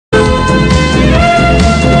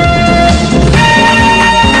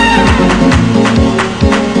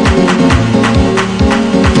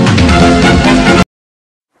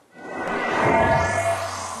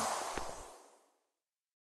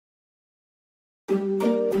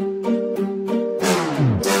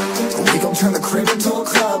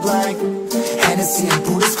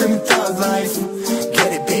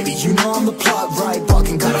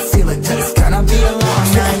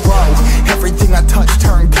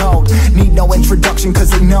introduction, cause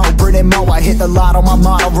they know Brit and Mo, I hit the lotto, my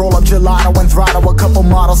motto. Roll up gelato and throttle a couple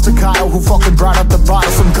models staccato who fucking brought up the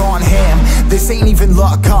bottles. I'm gone ham, this ain't even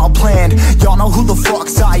luck, all planned. Y'all know who the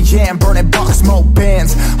fucks I am. Burning bucks, smoke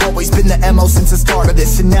bands. Always been the MO since the start of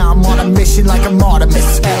this, and now I'm on a mission like I'm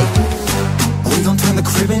Artemis. Hey, we gon' turn the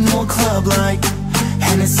crib into a club like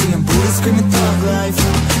Hennessy and Buddha screaming thug life.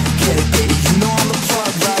 Get it, baby, you know I'm the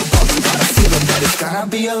plug, right? But you got a feeling that it's gonna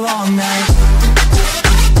be a long night.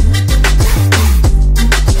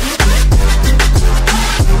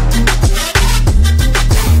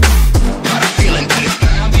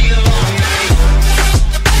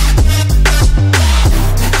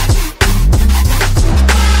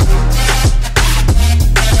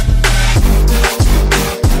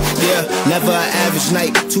 Never an average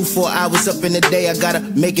night, 2-4 hours up in the day, I gotta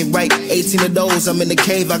make it right. 18 of those, I'm in the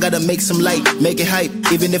cave, I gotta make some light, make it hype,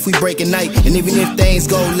 even if we break at night. And even if things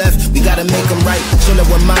go left, we gotta make them right. Chillin'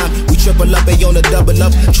 with mine, we triple up, they on the double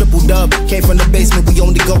up, triple dub. Came from the basement, we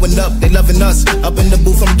only going up, they loving us. Up in the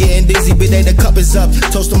booth, I'm getting dizzy, but they the cup is up.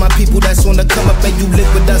 Toast to my people that's on the come up, and you live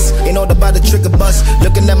with us. Ain't all about the trick of bus.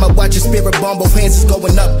 Looking at my watch, your spirit bomb, both hands is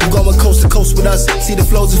going up. You going coast to coast with us. See the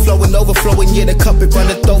flows is flowing, overflowing, yeah, the cup it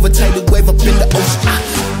runneth over, tidal wave up in the ocean.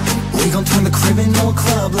 We gon' turn the crib into a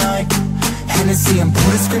club like Hennessy and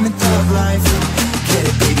Buddha screaming thug life. Get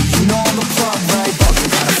it, baby, you know I'm the plug, right? But you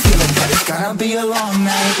got a feeling that it's gonna be a long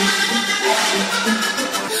night.